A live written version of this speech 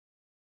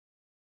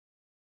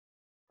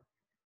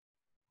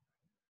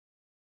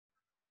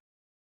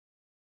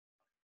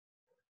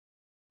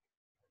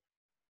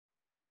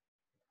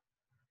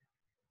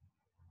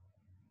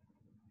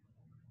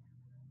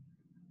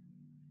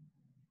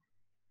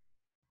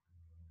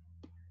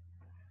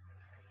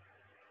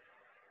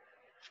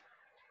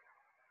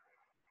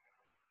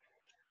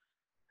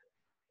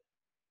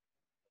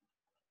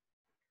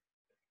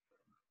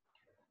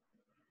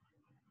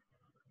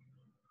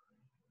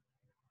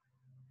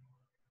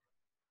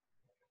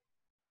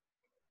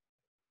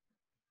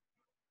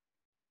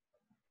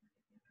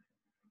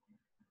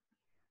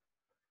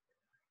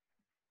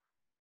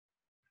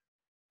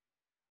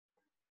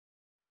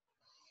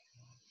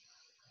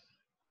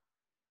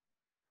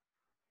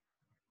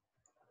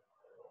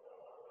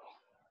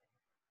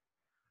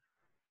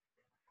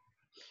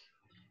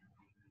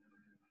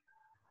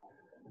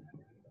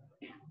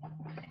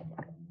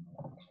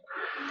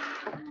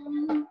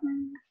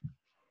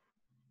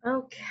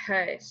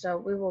Okay, so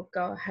we will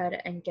go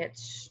ahead and get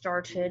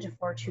started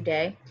for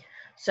today.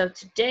 So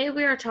today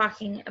we are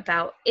talking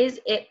about, is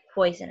it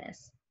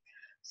poisonous?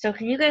 So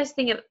can you guys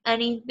think of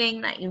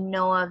anything that you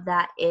know of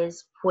that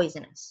is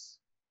poisonous?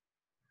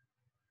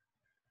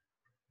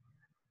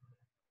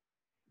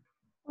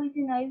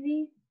 Poison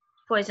ivy.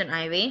 Poison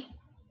ivy.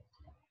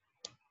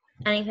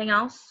 Anything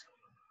else?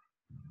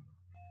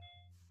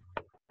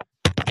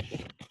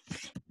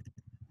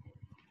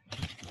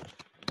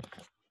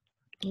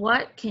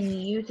 What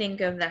can you think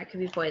of that could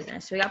be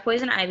poisonous? So we got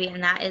poison ivy,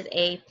 and that is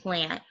a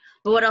plant.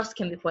 But what else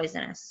can be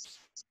poisonous?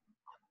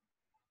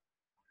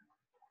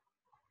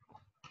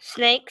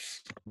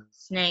 Snakes.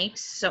 Snakes.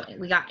 So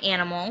we got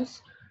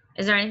animals.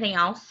 Is there anything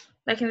else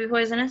that can be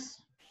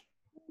poisonous?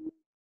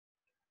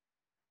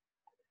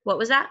 What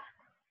was that?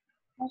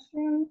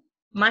 Mushrooms.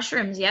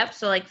 Mushrooms, yep.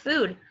 So like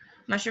food.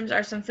 Mushrooms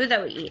are some food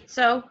that we eat.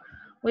 So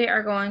we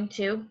are going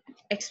to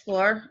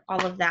explore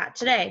all of that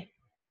today.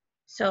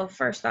 So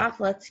first off,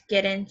 let's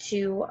get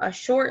into a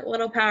short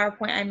little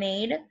PowerPoint I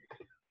made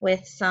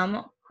with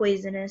some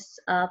poisonous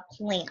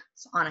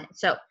plants on it.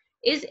 So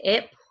is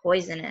it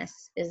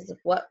poisonous is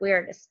what we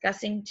are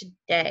discussing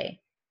today.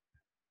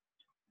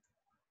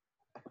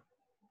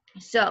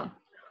 So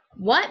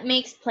what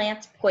makes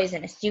plants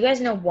poisonous? Do you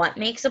guys know what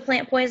makes a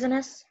plant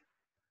poisonous?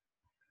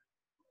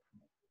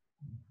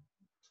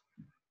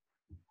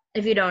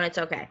 If you don't, it's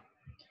okay.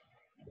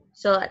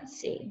 So let's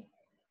see.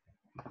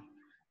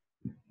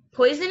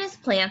 Poisonous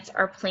plants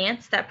are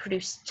plants that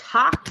produce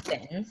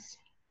toxins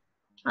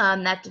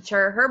that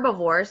deter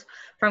herbivores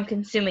from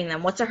consuming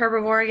them. What's a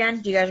herbivore again?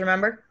 Do you guys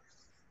remember?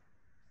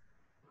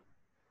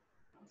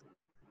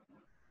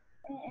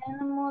 An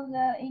animal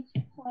that eats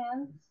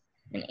plants.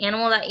 An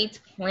animal that eats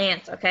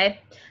plants,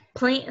 okay?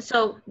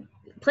 So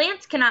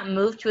plants cannot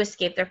move to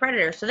escape their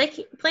predators. So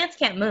plants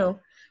can't move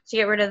to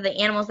get rid of the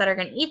animals that are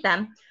going to eat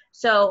them.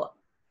 So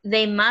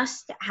they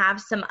must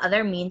have some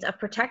other means of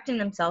protecting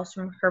themselves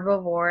from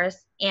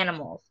herbivorous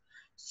animals.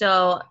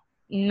 So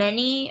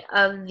many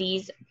of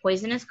these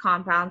poisonous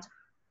compounds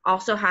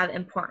also have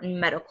important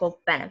medical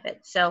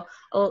benefits. So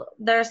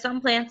there are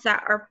some plants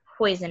that are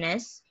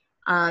poisonous,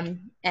 and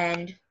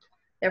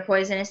they're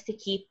poisonous to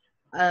keep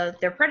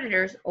their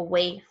predators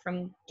away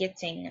from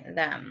getting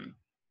them.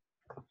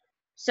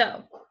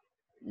 So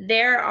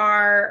there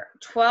are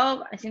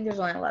 12, I think there's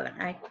only 11.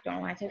 I don't know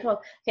why I said 12.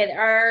 Okay,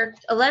 there are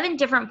 11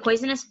 different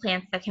poisonous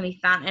plants that can be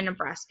found in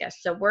Nebraska.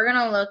 So we're going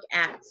to look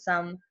at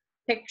some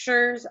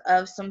pictures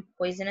of some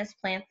poisonous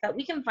plants that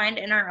we can find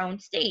in our own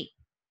state.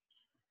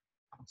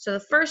 So the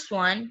first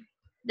one,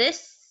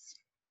 this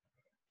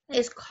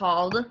is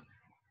called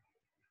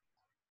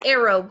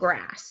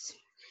arrowgrass.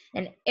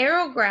 And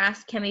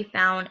arrowgrass can be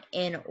found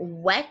in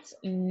wet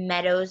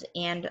meadows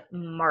and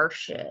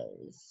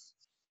marshes.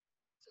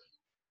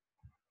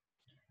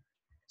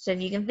 So if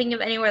you can think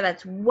of anywhere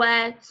that's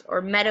wet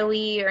or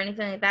meadowy or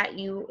anything like that,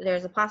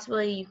 there's a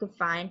possibility you could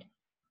find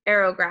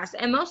arrowgrass.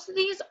 And most of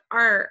these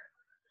are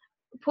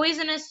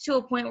poisonous to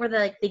a point where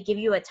they give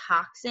you a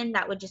toxin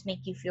that would just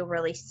make you feel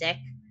really sick.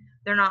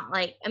 They're not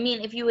like, I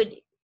mean, if you would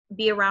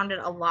be around it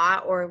a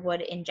lot or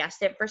would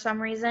ingest it for some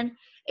reason,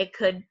 it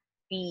could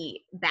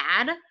be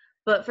bad.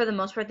 But for the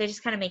most part, they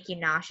just kind of make you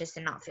nauseous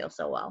and not feel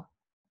so well.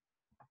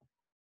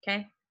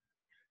 Okay.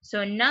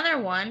 So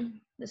another one,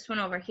 this one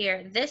over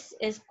here, this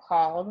is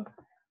called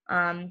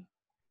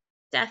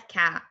death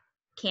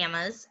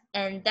camas,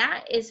 and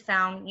that is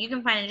found, you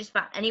can find it just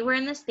about anywhere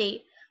in the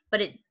state,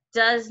 but it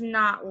does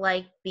not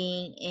like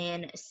being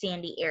in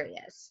sandy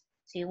areas.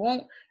 So you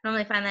won't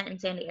normally find that in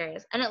sandy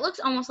areas. And it looks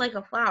almost like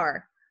a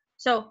flower.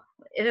 So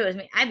if it was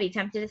me, I'd be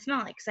tempted to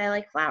smell it because I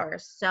like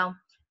flowers. So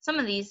some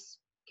of these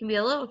can be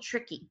a little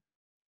tricky.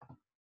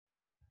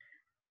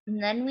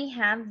 And then we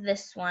have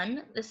this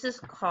one. This is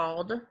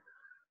called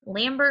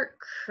Lambert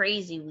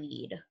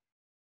crazyweed.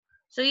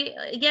 So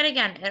yet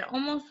again, it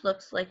almost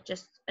looks like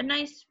just a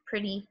nice,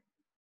 pretty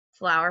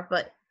flower,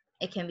 but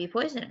it can be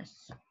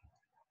poisonous.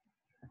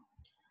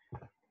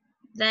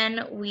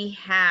 Then we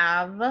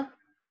have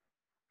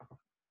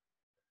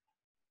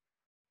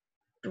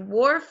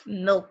dwarf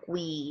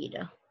milkweed.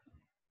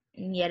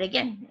 And yet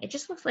again, it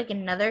just looks like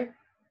another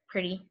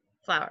pretty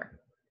flower.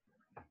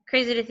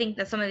 Crazy to think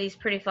that some of these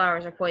pretty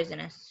flowers are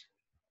poisonous.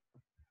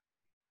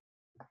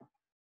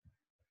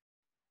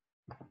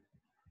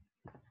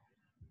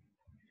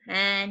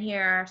 And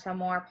here are some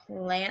more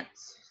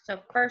plants. So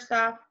first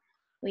off,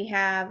 we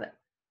have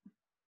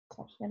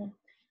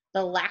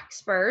the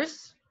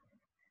larkspurs.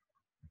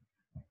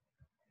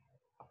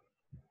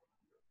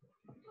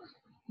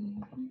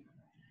 And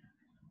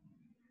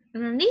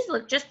then these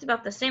look just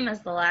about the same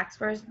as the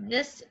larkspurs.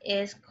 This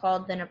is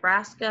called the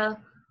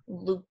Nebraska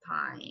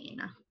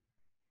lupine.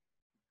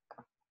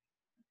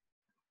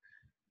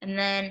 And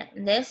then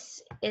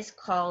this is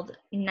called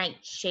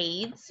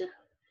nightshades.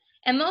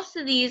 And most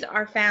of these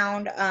are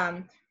found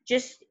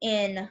just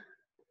in,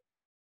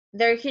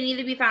 they can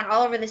either be found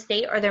all over the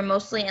state or they're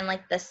mostly in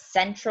like the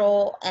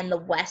central and the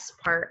west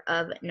part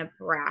of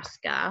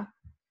Nebraska.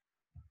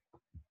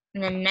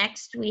 And then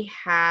next we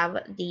have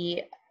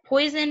the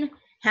poison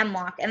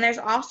hemlock. And there's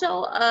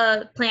also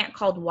a plant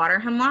called water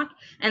hemlock,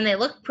 and they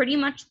look pretty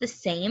much the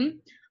same.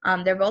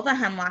 They're both a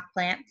hemlock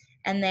plant,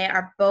 and they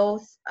are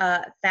both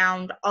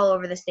found all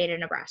over the state of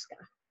Nebraska.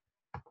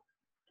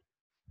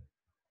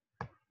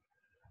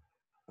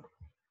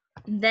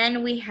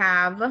 Then we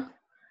have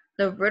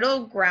the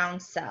riddle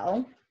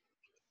groundsel,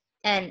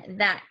 and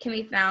that can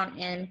be found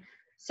in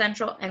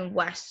central and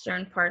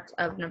western parts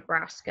of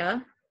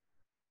Nebraska.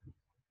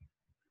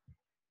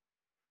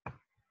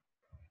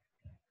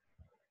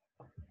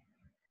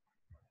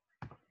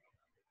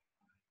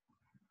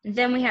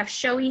 Then we have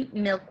showy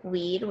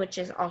milkweed, which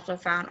is also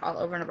found all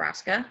over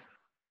Nebraska.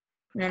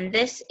 And then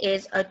this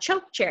is a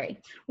chokecherry,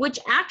 which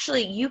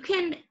actually you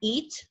can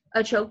eat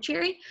a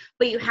chokecherry,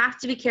 but you have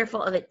to be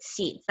careful of its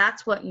seeds.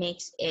 That's what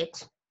makes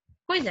it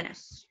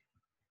poisonous.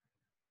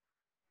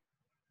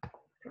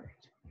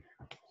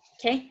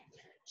 Okay,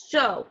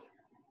 so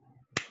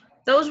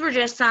those were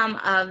just some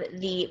of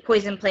the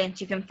poison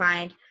plants you can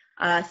find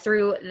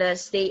through the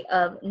state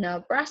of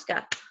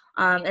Nebraska.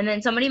 And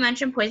then somebody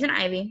mentioned poison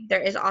ivy.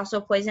 There is also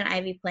a poison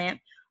ivy plant.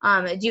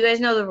 Do you guys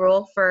know the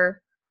rule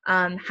for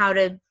how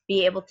to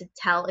be able to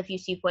tell if you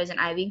see poison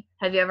ivy?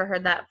 Have you ever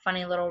heard that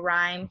funny little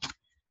rhyme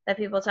that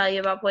people tell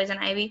you about poison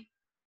ivy?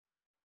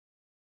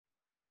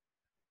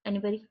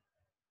 Anybody?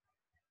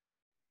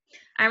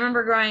 I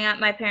remember growing up,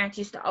 my parents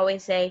used to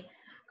always say,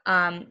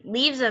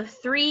 leaves of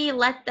 3,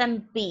 let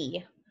them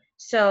be.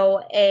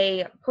 So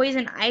a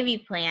poison ivy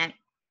plant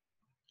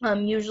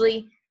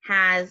usually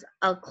has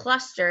a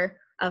cluster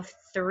of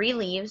 3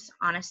 leaves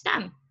on a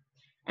stem.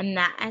 And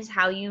that is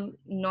how you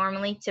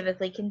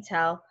typically can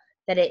tell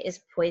that it is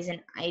poison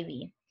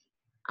ivy.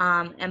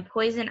 And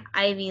poison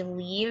ivy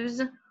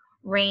leaves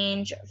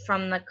range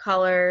from the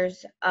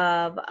colors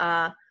of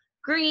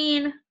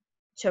green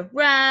to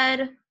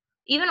red,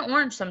 even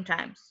orange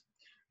sometimes.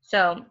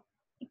 So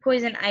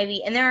poison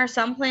ivy, and there are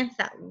some plants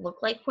that look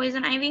like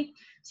poison ivy,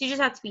 so you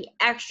just have to be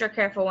extra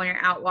careful when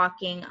you're out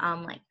walking,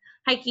 like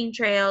hiking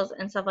trails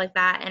and stuff like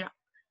that. And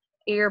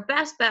your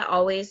best bet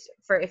always,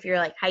 for if you're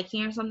like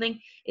hiking or something,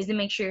 is to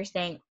make sure you're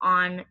staying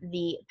on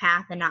the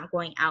path and not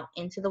going out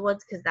into the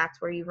woods, because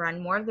that's where you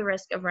run more of the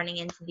risk of running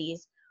into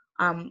these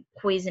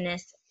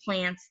poisonous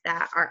plants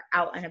that are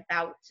out and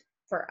about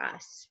for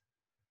us.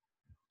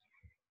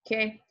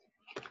 Okay,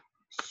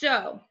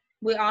 so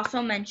we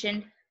also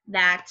mentioned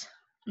that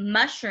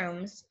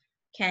mushrooms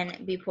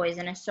can be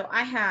poisonous. So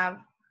I have,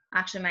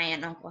 actually my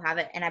aunt and uncle have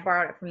it, and I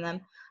borrowed it from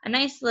them, a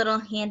nice little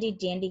handy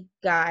dandy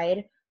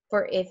guide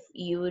for if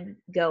you would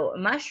go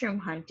mushroom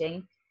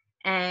hunting.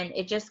 And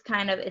it just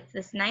it's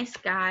this nice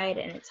guide,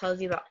 and it tells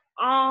you about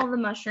all the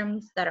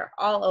mushrooms that are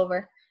all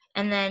over.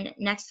 And then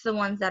next to the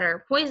ones that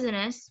are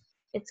poisonous,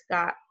 it's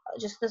got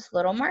just this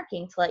little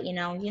marking to let you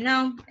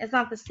know, it's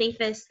not the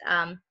safest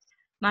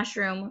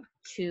mushroom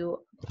to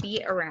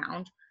be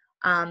around.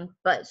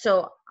 But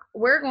so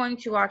we're going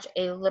to watch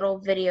a little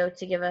video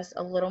to give us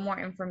a little more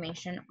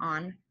information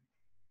on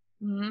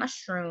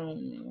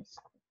mushrooms.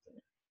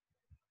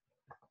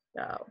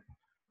 So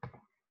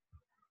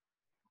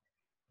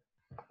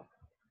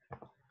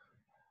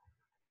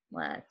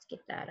let's get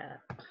that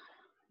up.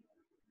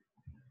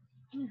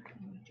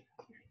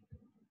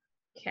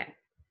 Okay,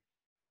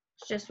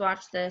 let's just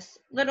watch this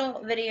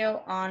little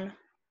video on a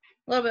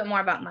little bit more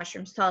about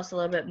mushrooms. Tell us a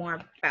little bit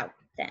more about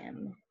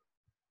them.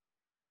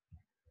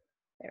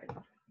 There we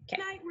go.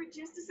 Okay. Tonight we're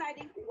just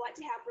deciding what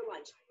to have for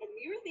lunch, and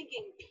we were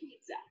thinking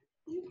pizza.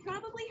 You've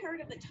probably heard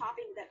of the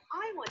topping that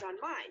I want on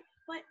mine,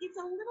 but it's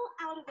a little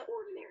out of the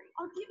ordinary.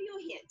 I'll give you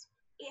a hint.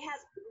 It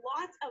has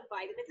lots of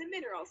vitamins and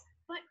minerals,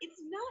 but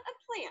it's not a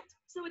plant,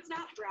 so it's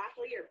not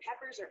broccoli or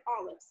peppers or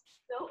olives.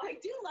 Though I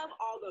do love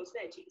all those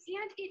veggies.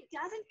 And it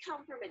doesn't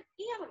come from an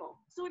animal,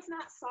 so it's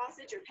not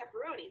sausage or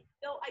pepperoni,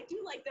 though I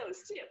do like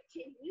those too.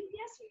 Can you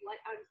guess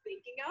what I'm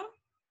thinking of?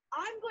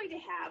 I'm going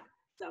to have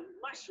some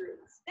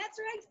mushrooms. That's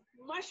right,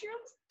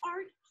 mushrooms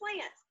aren't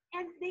plants,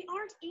 and they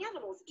aren't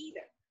animals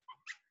either.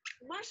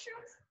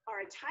 Mushrooms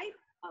are a type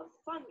of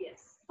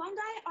fungus.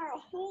 Fungi are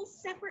a whole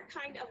separate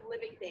kind of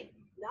living thing,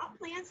 not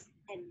plants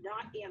and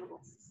not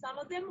animals.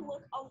 Some of them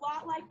look a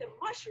lot like the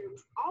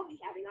mushrooms I'll be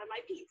having on my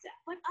pizza,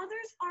 but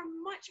others are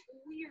much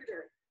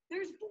weirder.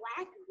 There's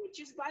black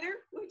witch's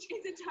butter, which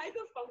is a type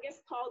of fungus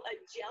called a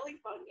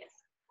jelly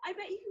fungus. I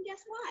bet you can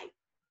guess why.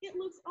 It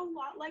looks a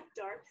lot like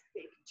dark,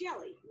 thick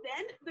jelly.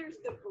 Then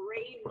there's the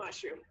brain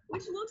mushroom,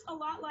 which looks a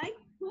lot like,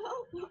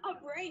 well, a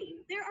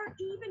brain. There are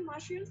even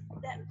mushrooms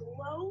that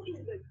glow in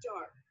the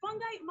dark.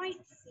 Fungi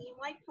might seem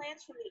like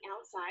plants from the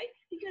outside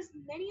because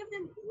many of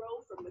them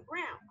grow from the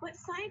ground, but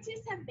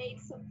scientists have made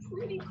some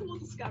pretty cool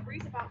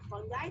discoveries about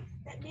fungi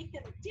that make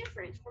them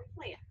different from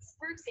plants.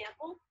 For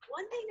example,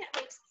 one thing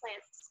that makes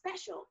plants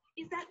special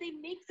is that they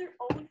make their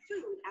own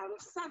food out of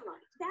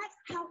sunlight. That's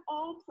how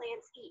all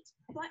plants eat,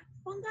 but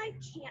fungi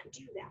can't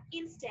do that.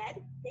 Instead,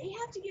 they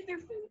have to get their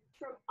food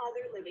from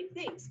other living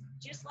things,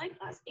 just like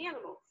us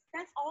animals.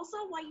 That's also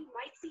why you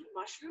might see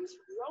mushrooms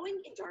growing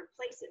in dark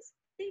places.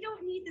 They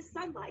don't need the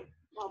sunlight,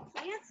 while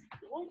plants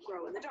won't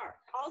grow in the dark.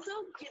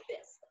 Also, get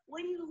this.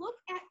 When you look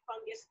at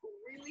fungus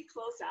really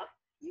close up,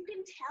 You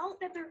can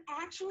tell that they're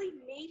actually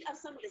made of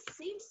some of the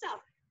same stuff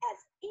as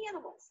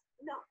animals,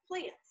 not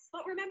plants.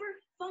 But remember,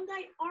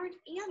 fungi aren't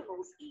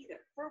animals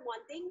either. For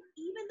one thing,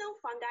 even though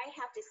fungi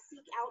have to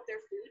seek out their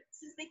food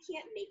since they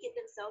can't make it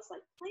themselves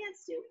like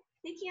plants do,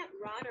 they can't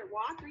run or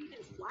walk or even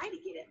fly to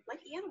get it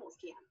like animals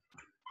can.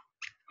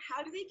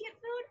 How do they get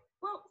food?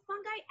 Well,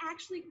 fungi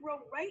actually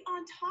grow right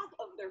on top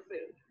of their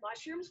food.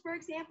 Mushrooms, for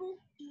example,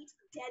 eat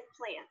dead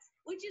plants,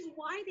 which is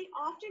why they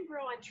often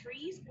grow on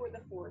trees or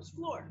the forest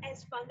floor.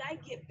 As fungi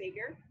get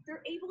bigger,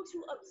 they're able to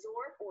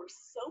absorb or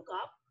soak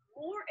up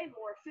more and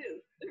more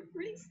food. They're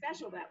pretty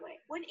special that way.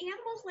 When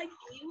animals like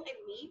you and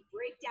me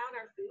break down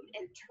our food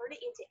and turn it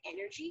into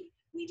energy,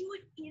 we do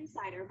it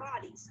inside our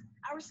bodies.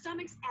 Our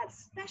stomachs add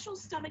special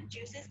stomach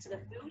juices to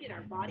the food in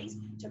our bodies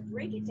to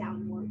break it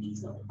down more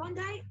easily.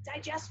 Fungi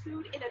digest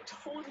food in a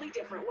totally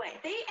different way.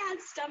 They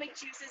add stomach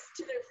juices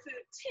to their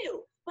food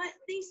too, but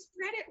they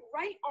spread it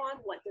right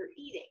on what they're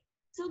eating.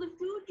 So the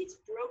food gets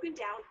broken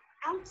down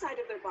outside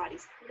of their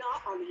bodies,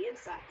 not on the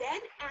inside. Then,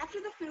 after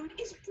the food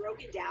is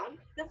broken down,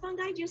 the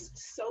fungi just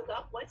soak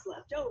up what's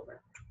left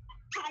over.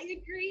 I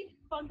agree,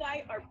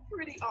 fungi are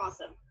pretty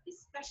awesome,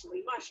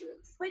 especially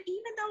mushrooms. But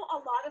even though a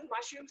lot of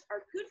mushrooms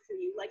are good for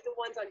you, like the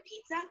ones on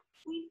pizza,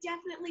 we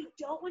definitely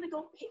don't want to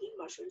go picking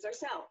mushrooms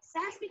ourselves.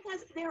 That's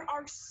because there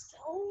are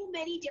so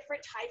many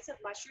different types of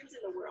mushrooms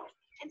in the world,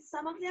 and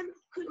some of them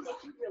could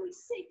make you really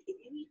sick if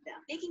you eat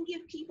them. They can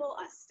give people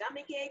a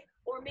stomachache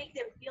or make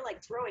them feel like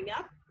throwing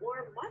up,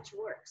 or much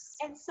worse.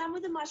 And some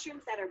of the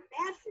mushrooms that are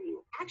bad for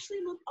you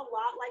actually look a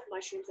lot like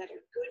mushrooms that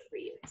are good for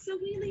you. So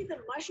we leave the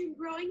mushroom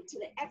growing to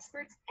the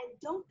experts and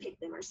don't pick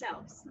them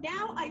ourselves.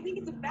 Now I think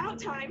it's about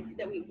time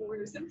that we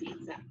order some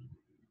pizza.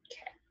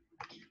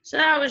 So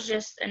that was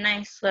just a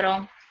nice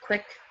little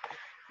quick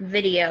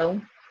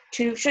video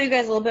to show you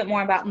guys a little bit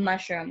more about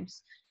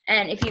mushrooms.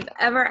 And if you've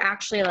ever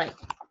actually like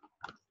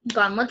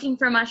gone looking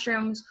for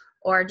mushrooms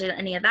or did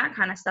any of that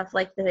kind of stuff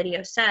like the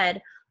video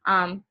said,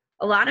 a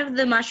lot of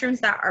the mushrooms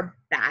that are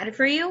bad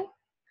for you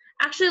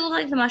actually look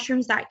like the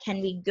mushrooms that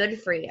can be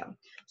good for you.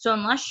 So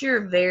unless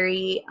you're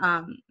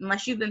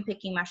unless you've been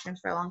picking mushrooms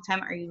for a long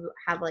time, or you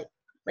have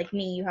like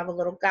me, you have a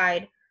little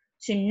guide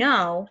to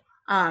know,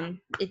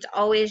 it's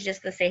always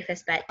just the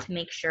safest bet to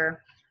make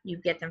sure you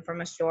get them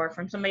from a store,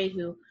 from somebody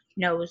who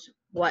knows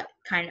what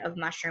kind of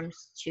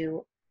mushrooms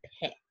to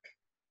pick.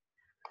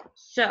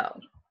 So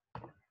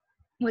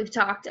we've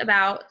talked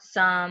about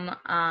some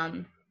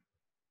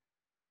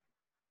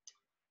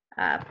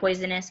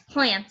poisonous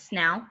plants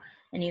now,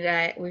 and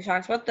we've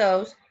talked about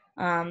those.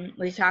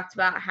 We talked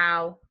about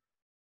how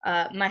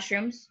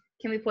mushrooms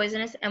can be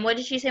poisonous. And what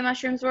did she say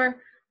mushrooms were?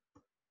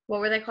 What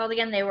were they called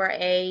again? They were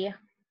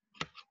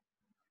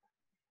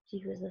see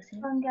who was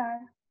listening? Fungi.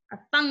 A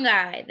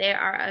fungi. They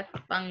are a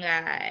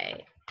fungi.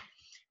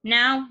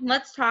 Now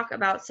let's talk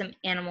about some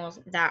animals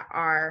that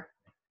are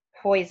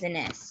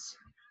poisonous.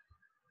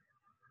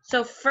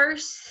 So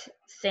first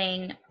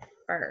thing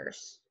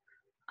first,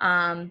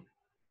 do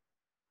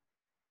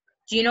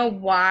you know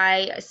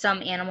why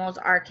some animals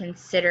are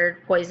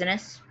considered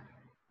poisonous?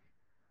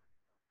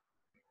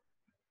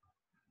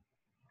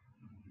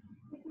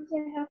 Because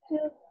they have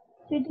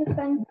to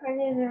defend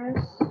predators.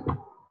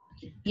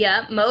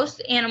 Yeah,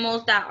 most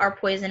animals that are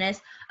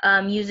poisonous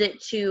use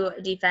it to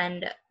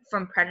defend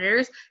from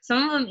predators.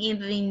 Some of them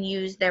even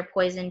use their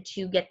poison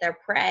to get their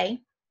prey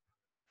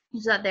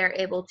so that they're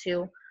able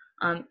to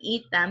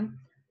eat them.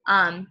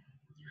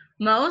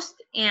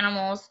 Most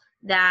animals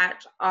that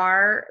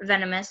are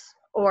venomous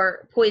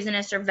or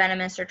poisonous or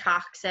venomous or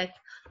toxic,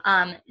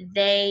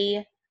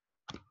 they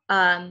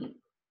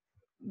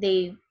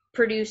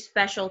produce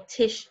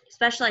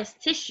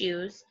specialized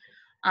tissues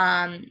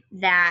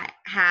that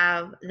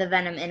have the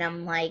venom in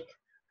them. Like,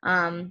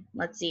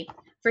 let's see,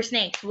 for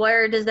snakes,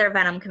 where does their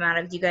venom come out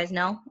of? Do you guys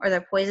know? Or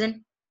their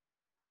poison?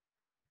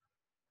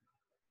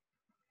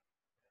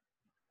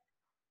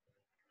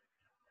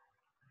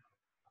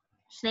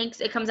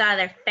 Snakes, it comes out of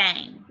their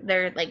fang.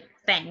 They're like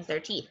fangs, their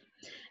teeth.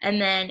 And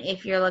then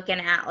if you're looking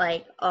at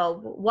like a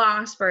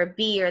wasp or a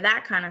bee or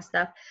that kind of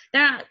stuff,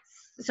 they're not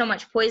so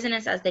much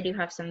poisonous as they do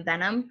have some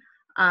venom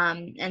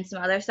and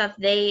some other stuff.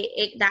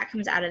 That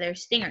comes out of their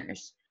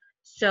stingers.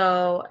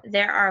 So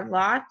there are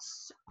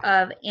lots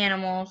of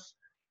animals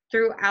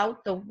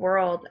throughout the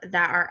world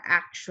that are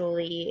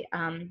actually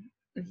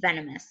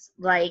venomous.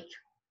 Like,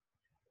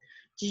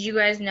 did you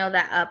guys know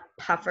that a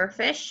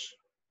pufferfish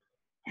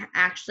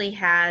actually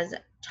has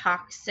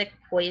toxic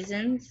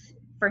poisons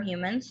for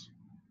humans?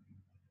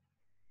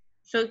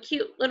 So a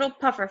cute little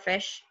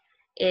pufferfish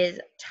is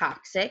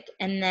toxic.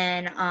 And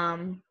then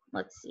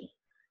let's see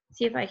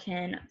if I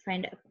can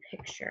find a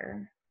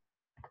picture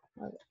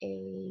of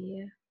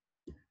a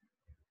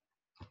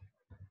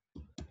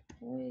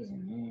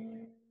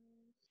poisonous.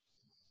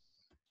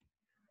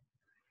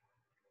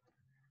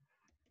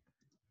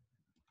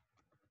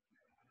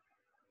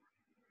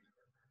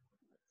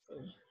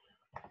 Let's see.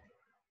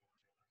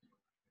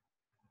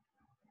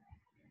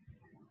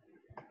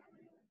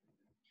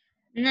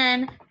 And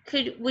then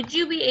would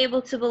you be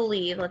able to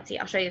believe, let's see,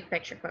 I'll show you the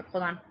picture quick,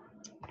 hold on.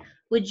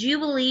 Would you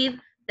believe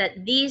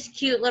that these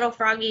cute little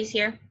froggies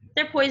here,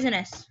 they're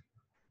poisonous.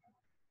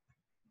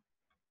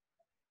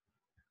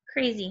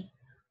 Crazy.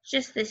 It's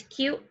just this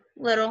cute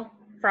little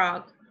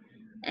frog,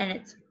 and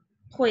it's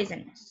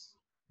poisonous.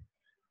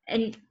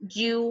 And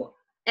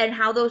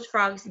how those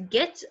frogs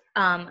get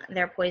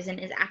their poison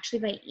is actually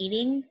by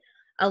eating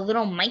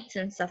little mites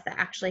and stuff that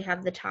actually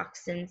have the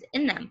toxins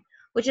in them,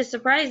 which is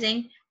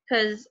surprising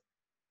because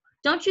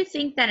don't you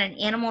think that an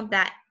animal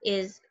that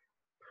is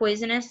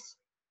poisonous,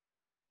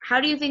 how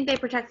do you think they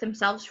protect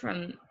themselves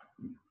from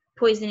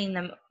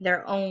poisoning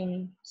their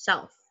own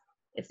self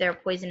if they're a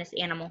poisonous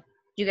animal?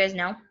 Do you guys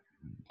know?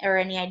 Or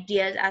any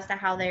ideas as to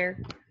how they're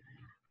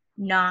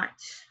not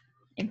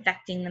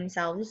infecting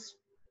themselves?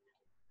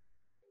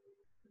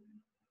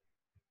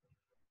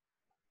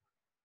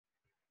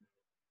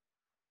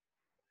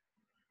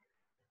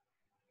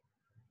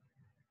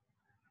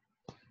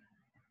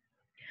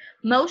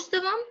 Most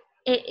of them,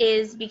 it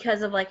is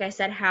because of, like I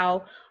said,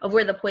 of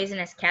where the poison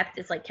is kept.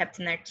 It's like kept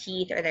in their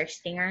teeth or their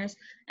stingers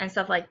and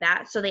stuff like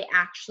that. So they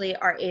actually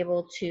are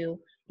able to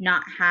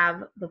not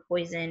have the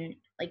poison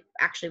like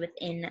actually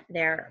within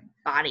their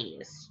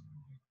bodies.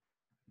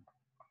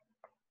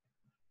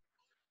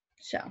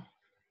 So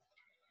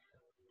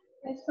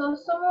I saw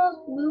some of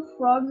those blue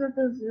frogs at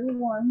the zoo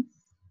once.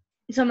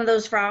 some of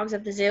those frogs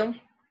at the zoo.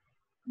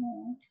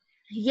 Yeah.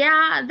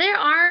 Yeah, there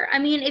are. I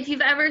mean, if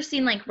you've ever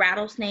seen like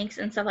rattlesnakes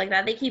and stuff like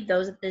that, they keep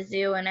those at the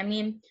zoo. And I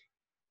mean,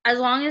 as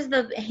long as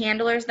the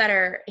handlers that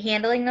are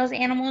handling those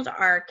animals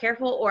are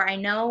careful, or I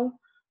know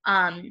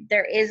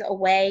there is a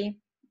way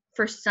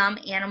for some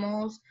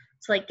animals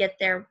to like get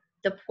the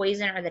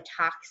poison or the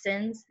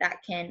toxins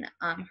that can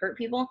hurt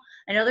people.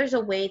 I know there's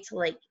a way to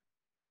like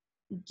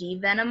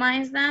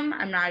devenomize them.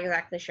 I'm not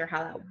exactly sure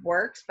how that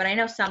works, but I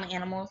know some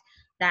animals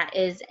that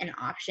is an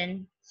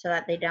option so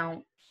that they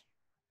don't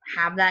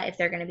have that if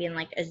they're going to be in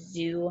like a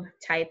zoo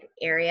type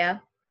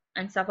area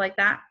and stuff like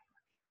that.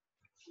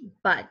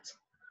 But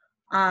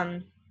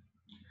I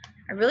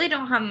really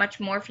don't have much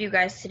more for you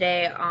guys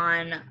today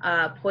on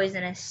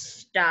poisonous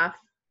stuff.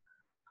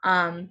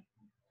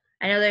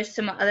 I know there's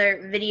some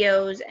other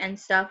videos and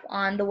stuff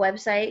on the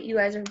website. You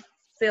guys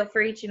feel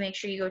free to make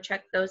sure you go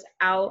check those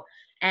out.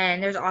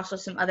 And there's also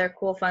some other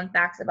cool fun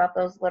facts about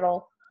those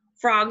little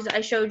frogs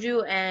I showed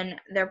you and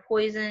their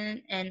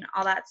poison and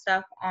all that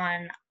stuff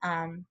on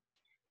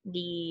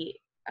the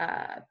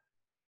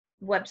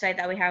website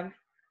that we have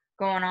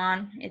going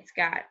on. It's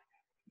got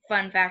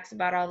fun facts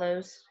about all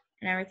those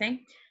and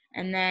everything.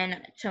 And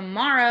then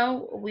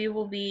tomorrow we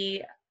will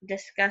be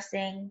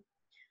discussing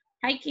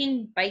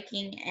hiking,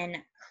 biking, and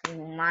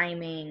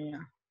climbing.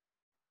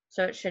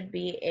 So it should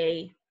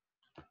be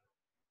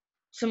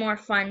some more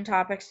fun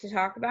topics to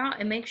talk about.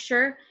 And make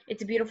sure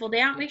it's a beautiful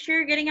day out. Make sure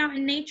you're getting out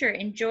in nature.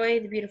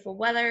 Enjoy the beautiful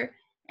weather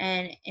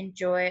and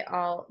enjoy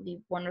all the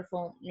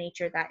wonderful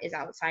nature that is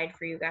outside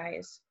for you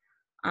guys.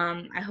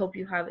 I hope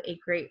you have a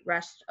great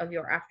rest of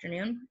your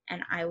afternoon,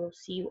 and I will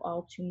see you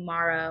all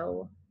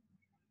tomorrow.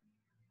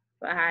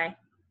 Bye.